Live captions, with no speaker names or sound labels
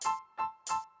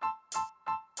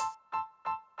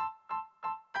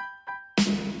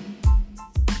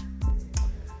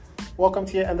Welcome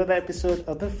to yet another episode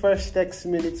of the First X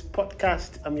Minutes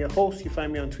podcast. I'm your host. You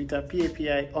find me on Twitter,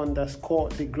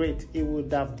 PAPI_the Great. It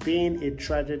would have been a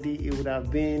tragedy. It would have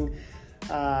been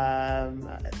a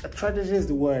tragedy is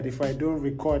the word if I don't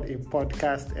record a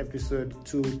podcast episode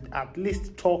to at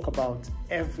least talk about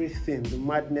everything, the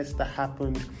madness that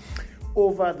happened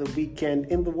over the weekend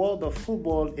in the world of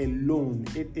football alone.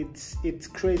 It's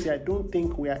crazy. I don't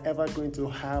think we are ever going to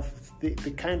have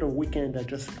the kind of weekend that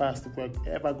just passed. We're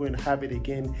ever going to have it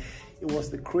again. It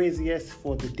was the craziest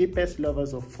for the deepest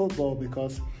lovers of football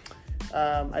because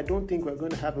I don't think we're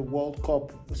going to have a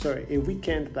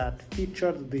weekend that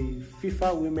featured the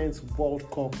FIFA Women's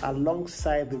World Cup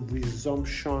alongside the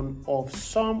resumption of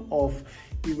some of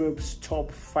Europe's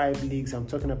top 5 leagues. I'm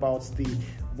talking about the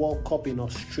World Cup in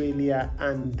Australia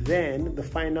and then the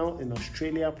final in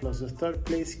Australia plus the third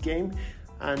place game,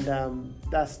 and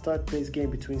that's third place game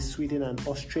between Sweden and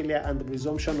Australia, and the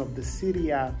resumption of the Serie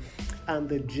A and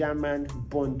the German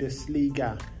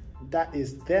Bundesliga. That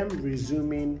is them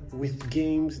resuming with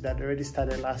games that already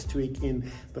started last week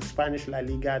in the Spanish La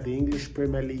Liga, the English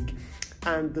Premier League,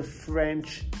 and the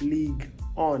French League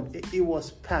on. It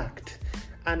was packed.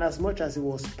 And as much as it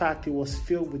was packed, it was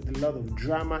filled with a lot of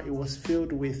drama. It was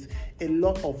filled with a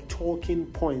lot of talking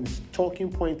points.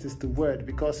 Talking points is the word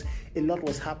because a lot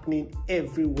was happening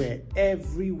everywhere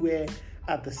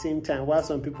at the same time. While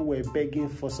some people were begging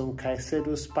for some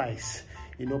Caicedo spice,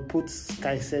 put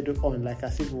Caicedo on like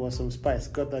as if it was some spice.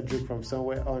 Got that joke from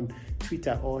somewhere on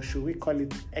Twitter, or should we call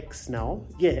it X now?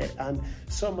 Yeah, and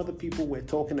some other people were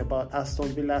talking about Aston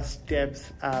Villa's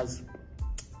depth as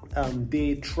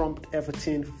they trumped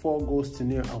Everton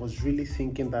 4-0. I was really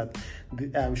thinking that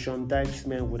Sean Dyche's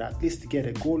men would at least get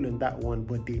a goal in that one,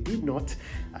 but they did not,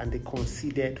 and they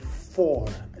conceded 4.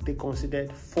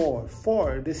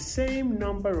 The same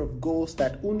number of goals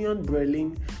that Union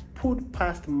Berlin put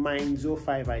past Mainz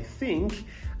 05, I think,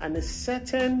 and a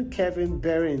certain Kevin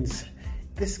Behrens.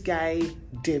 This guy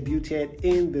debuted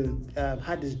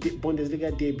had his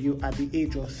Bundesliga debut at the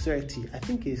age of 30. I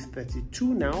think he's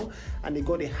 32 now, and he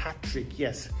got a hat-trick,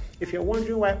 yes. If you're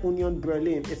wondering why Union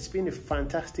Berlin, it's been a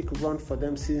fantastic run for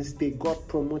them since they got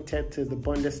promoted to the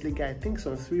Bundesliga, I think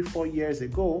some 3-4 years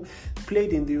ago,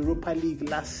 played in the Europa League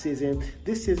last season.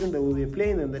 This season they will be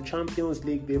playing in the Champions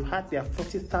League. They've had their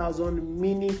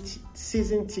 40,000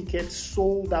 season tickets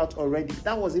sold out already.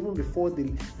 That was even before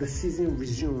the season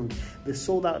resumed. They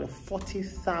sold out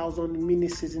 40,000 mini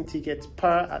season tickets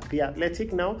at the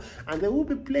Athletic now, and they will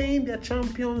be playing their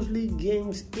Champions League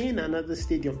games in another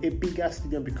stadium, a bigger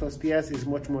stadium, because theirs is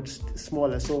much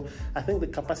smaller. So I think the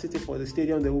capacity for the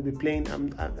stadium they will be playing,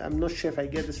 I'm not sure if I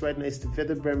get this right now, it's the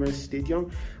Werder Bremen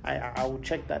Stadium. I will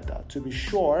check that out to be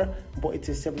sure, but it's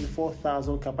a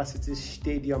 74,000 capacity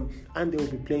stadium, and they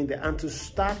will be playing there. And to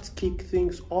kick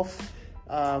things off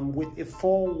with a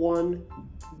 4-1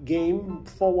 game,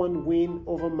 4-1 win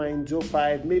over Mainz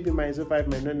 05. Maybe Mainz 05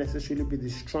 might not necessarily be the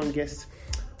strongest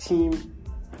team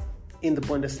in the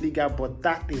Bundesliga, but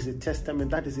that is a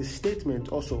testament, that is a statement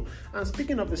also. And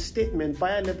speaking of a statement,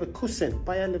 Bayer Leverkusen,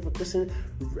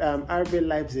 RB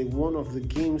Leipzig, one of the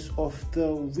games of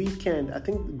the weekend. I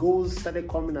think the goals started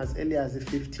coming as early as the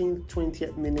 15th,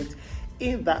 20th minute.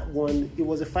 In that one, it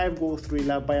was a 5-goal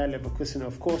thriller. Bayer Leverkusen,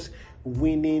 of course,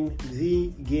 winning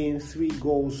the game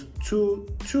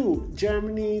 3-2.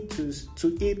 Germany to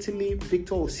Italy.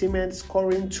 Victor Osimhen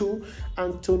scoring 2.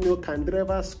 Antonio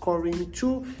Candreva scoring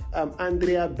 2.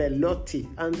 Andrea Bellotti,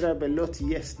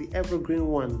 yes, the evergreen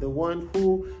one, the one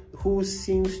who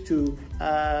seems to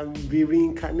be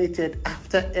reincarnated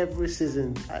after every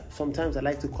season. Sometimes I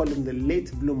like to call him the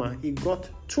late bloomer. He got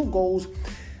 2 goals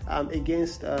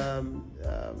against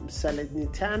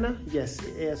Salernitana. Yes,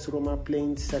 AS Roma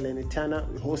playing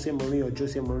Salernitana. Jose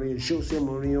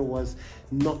Mourinho was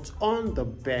not on the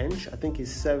bench. I think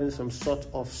he's serving some sort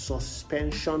of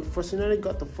suspension. Frosinone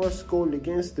got the first goal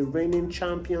against the reigning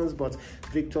champions, but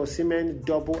Victor Osimhen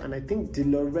double, and I think Di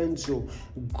Lorenzo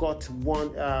got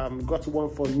one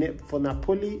for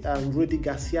Napoli. Rudy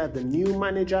Garcia, the new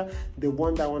manager, they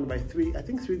won that one by 3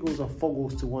 goals or 4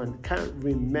 goals to 1. Can't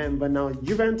remember now.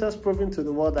 Juventus proving to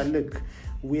the world that look,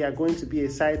 we are going to be a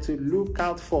side to look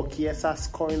out for. Chiesa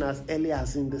scoring as early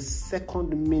as in the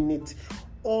 2nd minute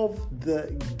of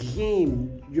the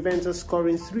game. Juventus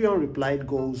scoring 3 unreplied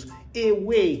goals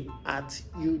away at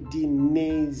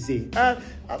Udinese.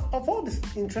 Of all the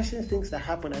interesting things that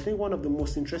happened, I think one of the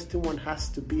most interesting one has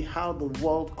to be how the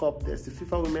World Cup, there's the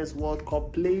FIFA Women's World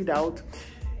Cup, played out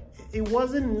it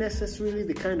wasn't necessarily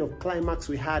the kind of climax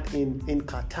we had in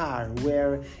Qatar,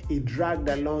 where it dragged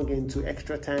along into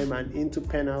extra time and into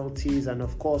penalties, and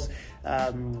of course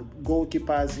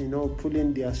goalkeepers,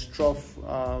 pulling their stuff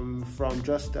from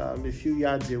just a few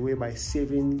yards away by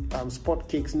saving spot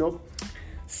kicks. No,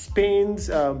 Spain's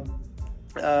Olga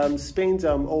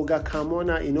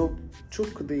Carmona,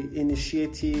 took the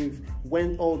initiative,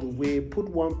 went all the way, put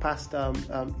one past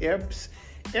Erbs.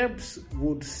 Erbs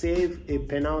would save a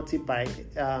penalty by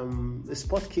a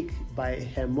spot kick by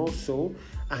Hermoso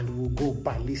and will go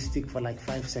ballistic for like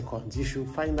 5 seconds. You should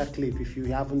find that clip if you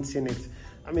haven't seen it.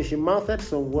 I mean, she mouthed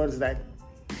some words that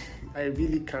I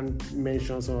really can't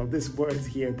mention some of these words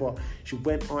here, but she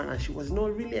went on and she was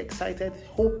not really excited,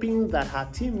 hoping that her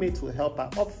teammates will help her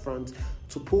up front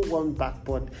to pull one back,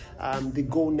 but the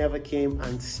goal never came.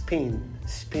 And Spain,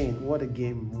 what a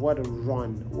game, what a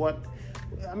run,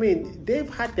 they've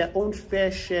had their own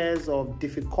fair shares of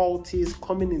difficulties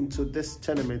coming into this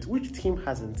tournament. Which team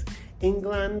hasn't?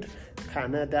 England,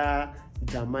 Canada,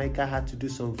 Jamaica had to do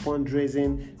some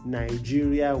fundraising.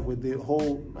 Nigeria with the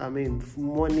whole,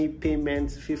 money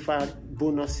payments, FIFA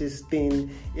bonuses thing.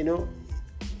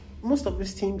 Most of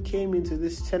this team came into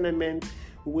this tournament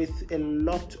with a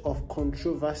lot of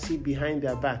controversy behind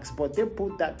their backs, but they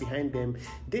put that behind them.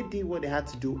 They did what they had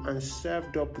to do and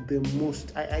served up the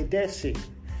most. I dare say,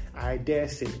 I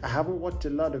haven't watched a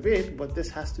lot of it, but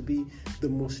this has to be the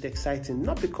most exciting.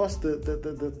 Not because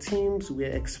the teams were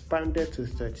expanded to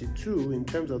 32 in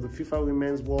terms of the FIFA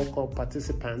Women's World Cup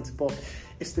participants, but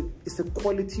it's the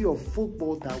quality of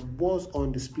football that was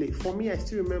on display. For me, I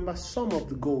still remember some of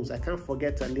the goals. I can't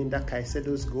forget Linda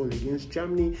Caicedo's goal against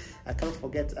Germany. I can't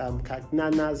forget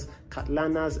Katlana's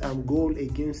goal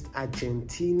against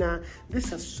Argentina.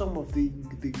 These are some of the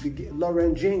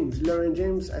Lauren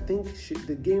James, I think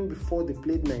the game before they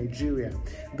played Nigeria,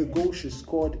 the goal she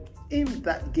scored in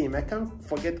that game. I can't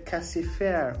forget Cassie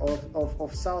Fair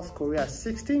of South Korea,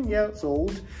 16 years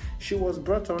old. She was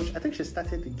brought on. I think she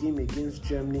started the game against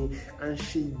Germany, and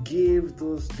she gave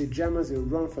the Germans a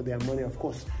run for their money. Of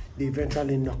course, they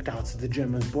eventually knocked out the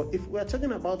Germans. But if we're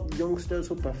talking about youngsters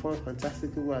who performed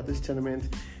fantastically well at this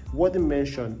tournament, worthy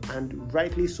mention, and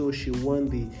rightly so, she won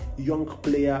the Young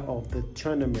Player of the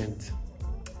Tournament.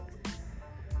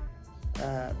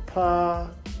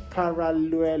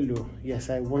 Paraluelo.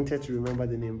 Yes, I wanted to remember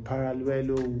the name.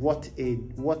 Paraluelo. What a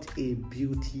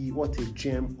beauty, what a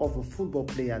gem of a football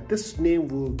player. This name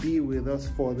will be with us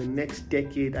for the next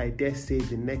decade, I dare say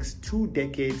the next 2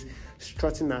 decades,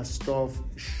 strutting her stuff,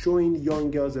 showing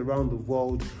young girls around the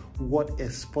world what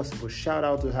is possible. Shout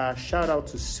out to her, shout out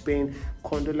to Spain.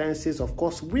 Condolences, of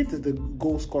course, with the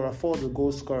goal scorer,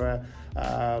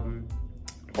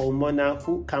 Olga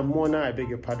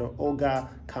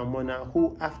Carmona,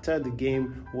 who after the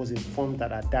game was informed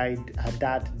that her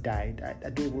dad died. I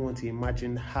don't even want to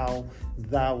imagine how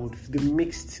that would, the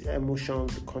mixed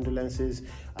emotions, condolences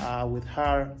with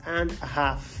her and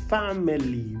her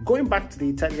family. Going back to the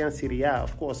Italian Serie A,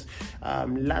 of course,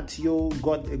 Lazio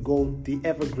got a goal. The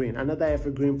another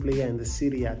evergreen player in the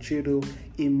Serie A, Ciro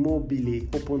Immobile,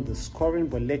 opened the scoring,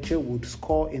 but Lecce would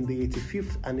score in the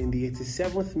 85th and in the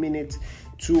 87th minute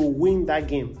to win that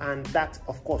game, and that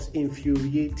of course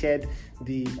infuriated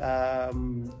the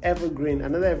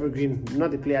another evergreen, not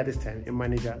the player this time, a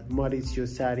manager, Maurizio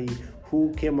Sarri,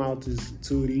 who came out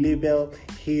to label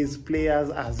his players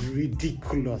as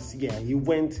ridiculous. Yeah, he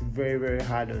went very, very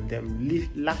hard on them,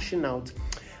 lashing out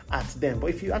at them. But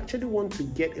if you actually want to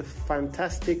get a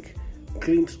fantastic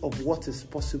glimpse of what is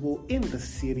possible in the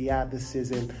Serie A this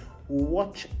season,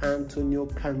 watch Antonio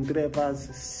Candreva's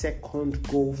second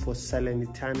goal for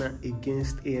Salernitana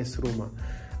against AS Roma.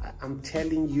 I'm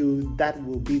telling you, that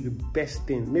will be the best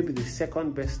thing, maybe the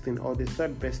second best thing or the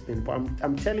third best thing, but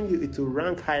I'm telling you, it will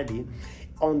rank highly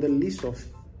on the list of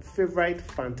favorite,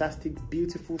 fantastic,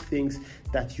 beautiful things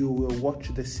that you will watch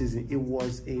this season. It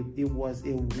was a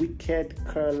wicked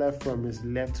curler from his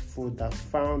left foot that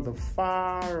found the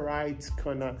far right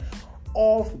corner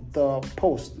of the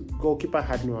post. Goalkeeper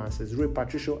had no answers. Rui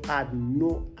Patricio had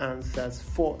no answers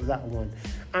for that one.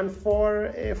 And for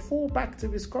a fullback to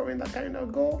be scoring that kind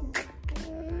of goal,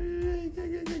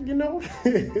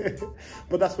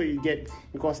 but that's what you get,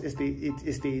 because it's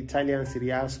the Italian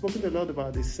Serie A. I've spoken a lot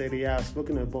about the Serie A. I've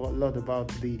spoken a lot about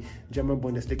the German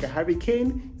Bundesliga. Harry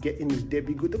Kane getting his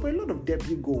debut goal. There were a lot of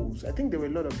debut goals. I think there were a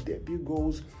lot of debut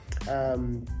goals.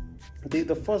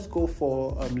 The first goal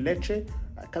for Lecce,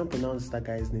 I can't pronounce that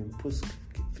guy's name.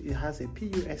 It has a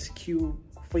Pusq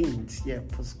feint. Yeah,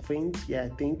 Pusq feint. Yeah, I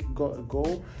think got a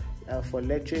goal for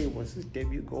Lecce. It was his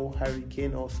debut goal. Harry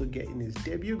Kane also getting his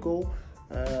debut goal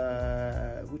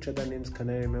Which other names can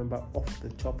I remember off the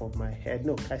top of my head?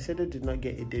 No, Caicedo did not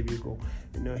get a debut goal.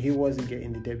 He wasn't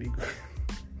getting the debut goal.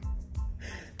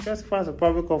 Just fans will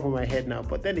probably come from my head now,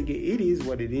 but then again, it is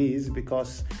what it is,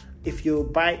 because if you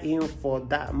buy in for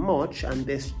that much and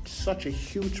there's such a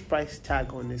huge price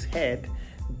tag on his head,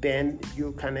 then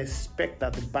you can expect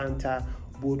that the banter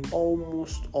would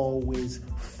almost always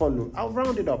follow. I'll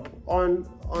round it up on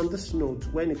this note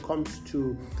when it comes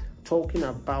to talking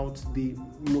about the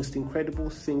most incredible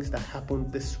things that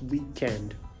happened this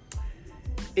weekend.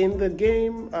 In the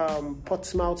game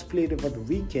Portsmouth played over the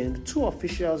weekend, 2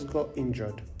 officials got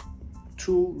injured.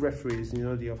 2 referees,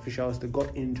 the officials, they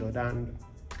got injured, and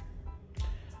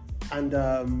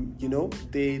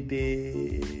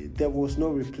there was no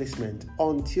replacement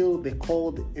until they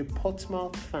called a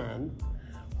Portsmouth fan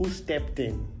who stepped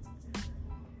in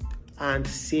and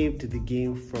saved the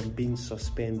game from being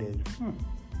suspended.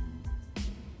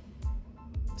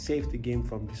 Saved the game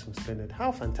from being suspended.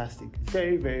 How fantastic.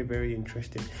 Very, very, very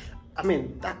interesting. I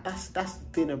mean, that's the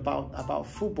thing about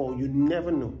football. You never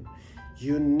know.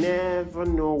 You never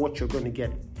know what you're going to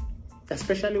get,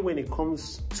 especially when it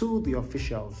comes to the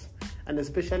officials, and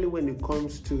especially when it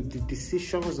comes to the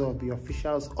decisions of the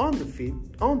officials on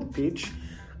the pitch,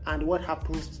 and what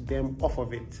happens to them off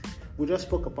of it. We just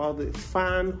spoke about the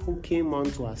fan who came on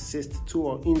to assist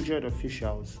 2 injured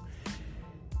officials.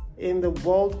 In the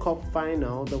World Cup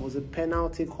final, there was a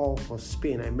penalty call for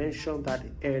Spain. I mentioned that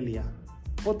earlier.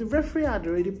 But the referee had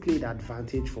already played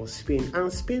advantage for Spain,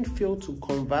 and Spain failed to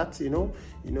convert,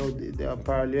 the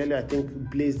Parallel, I think,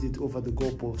 blazed it over the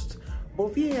goalpost.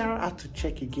 But VAR had to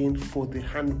check again for the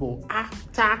handball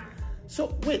after.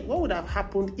 So wait, what would have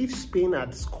happened if Spain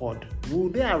had scored?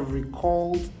 Would they have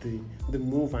recalled the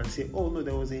move and say, oh no,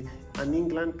 there was an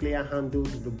England player handled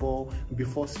the ball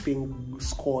before Spain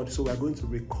scored, so we're going to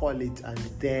recall it, and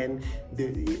then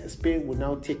Spain will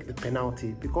now take the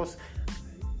penalty? Because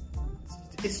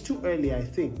it's too early, I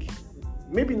think.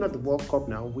 Maybe not the World Cup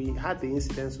now. We had the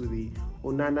incidents with the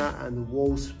Onana and the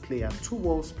Wolves player, 2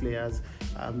 Wolves players.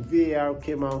 VAR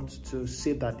came out to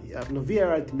say that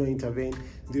VAR did not intervene.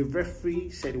 The referee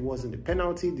said it wasn't a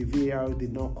penalty. The VAR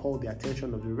did not call the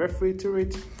attention of the referee to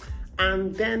it.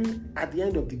 And then at the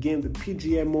end of the game, the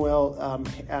PGMOL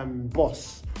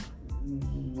boss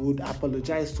would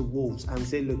apologize to Wolves and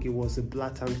say, look, it was a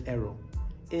blatant error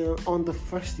on the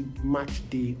first match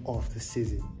day of the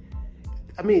season.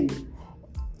 I mean,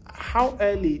 how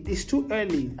early? It's too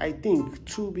early, I think,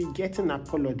 to be getting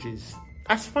apologies.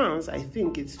 As fans, I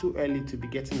think it's too early to be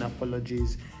getting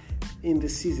apologies in the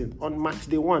season on match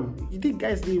day 1. You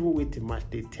guys didn't even wait till match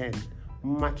day 10.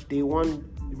 Match day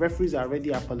 1, referees are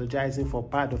already apologizing for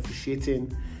bad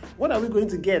officiating. What are we going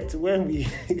to get when we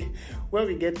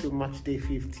get to match day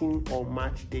 15 or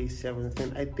match day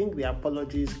 17? I think the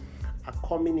apologies are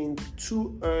coming in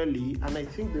too early, and I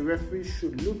think the referees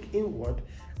should look inward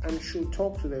and should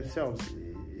talk to themselves.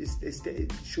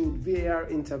 Should VAR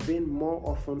intervene more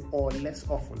often or less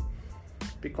often?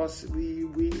 Because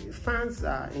we fans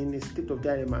are in a state of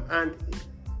dilemma, and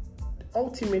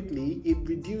ultimately it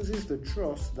reduces the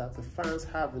trust that the fans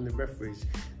have in the referees.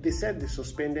 They said they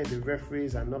suspended the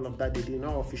referees and all of that. They did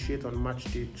not officiate on match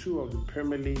day 2 of the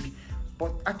Premier League,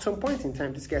 but at some point in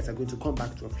time these guys are going to come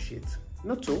back to officiate.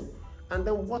 Not so. And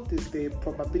then what is the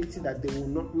probability that they will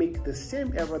not make the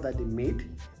same error that they made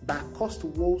that cost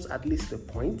Wolves at least a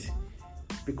point?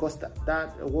 Because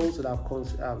that Wolves would have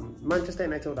Manchester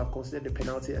United would have considered the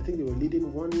penalty. I think they were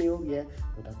leading 1-0. Yeah,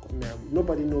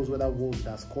 nobody knows whether Wolves would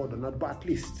have scored or not. But at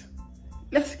least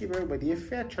let's give everybody a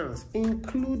fair chance,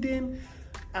 including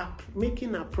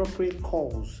making appropriate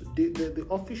calls. The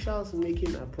officials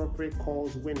making appropriate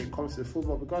calls when it comes to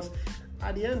football, because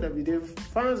at the end of the day,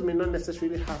 fans may not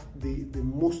necessarily have the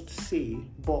most say,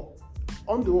 but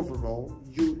on the overall,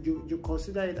 you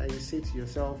consider it and you say to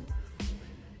yourself,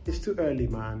 it's too early,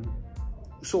 man.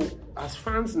 So as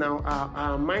fans now,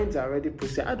 our minds are already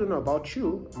preset. I don't know about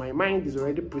you, my mind is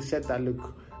already preset that,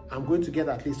 look, I'm going to get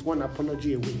at least 1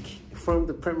 apology a week from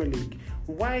the Premier League.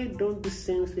 Why don't the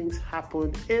same things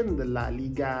happen in the La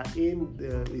Liga, in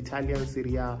the Italian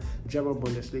Serie A, German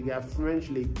Bundesliga, French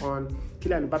League on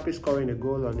Kylian Mbappe scoring a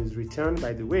goal on his return,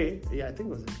 by the way? Yeah, I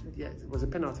think it was a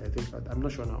penalty, I think, but I'm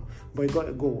not sure now. But he got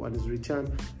a goal on his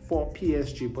return for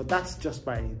PSG, but that's just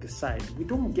by the side. We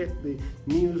don't get the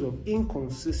news of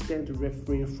inconsistent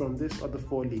refereeing from these other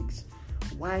 4 leagues.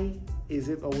 Why is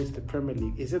it always the Premier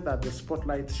League? Is it that the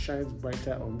spotlight shines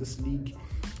brighter on this league?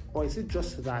 Or is it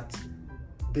just that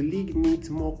the league needs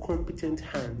more competent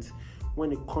hands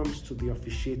when it comes to the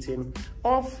officiating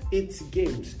of its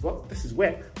games. Well, this is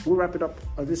where we'll wrap it up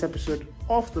on this episode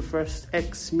of the First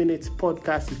X Minutes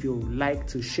podcast. If you would like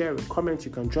to share a comment,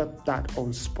 you can drop that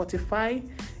on Spotify.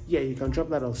 Yeah, you can drop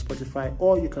that on Spotify,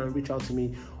 or you can reach out to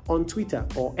me on Twitter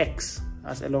or X,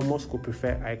 as Elon Musk would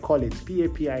prefer. I call it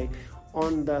PAPI_the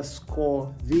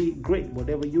great.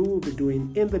 Whatever you will be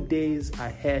doing in the days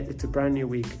ahead, it's a brand new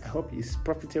week. I hope it's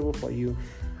profitable for you.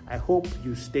 I hope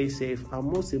you stay safe,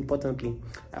 and most importantly,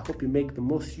 I hope you make the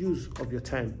most use of your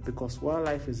time, because while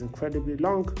life is incredibly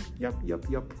long,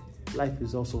 life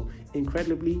is also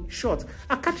incredibly short.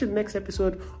 I'll catch you in the next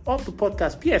episode of the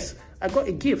podcast. P.S. I got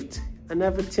a gift, an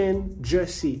Everton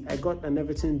jersey. I got an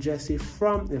Everton jersey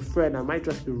from a friend. I might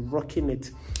just be rocking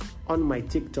it on my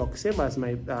TikTok, same as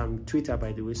my Twitter,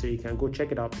 by the way, so you can go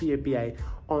check it out, PAPI_the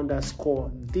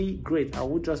great. I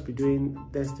would just be doing,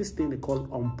 there's this thing they call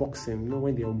unboxing,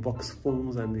 when they unbox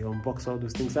phones and they unbox all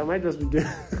those things. I might just be doing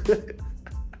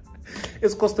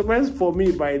it's customized for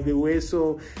me, by the way,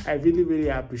 so I really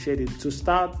appreciate it. To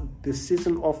start the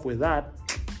season off with that,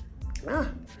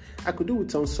 I could do with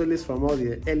some solace from all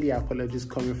the early apologies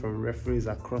coming from referees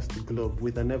across the globe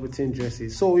with an Everton jersey.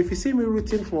 So if you see me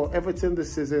rooting for Everton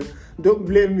this season, don't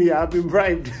blame me. I've been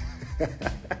bribed.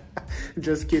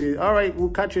 Just kidding. All right, we'll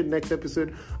catch you in the next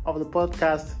episode of the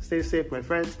podcast. Stay safe, my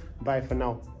friends. Bye for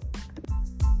now.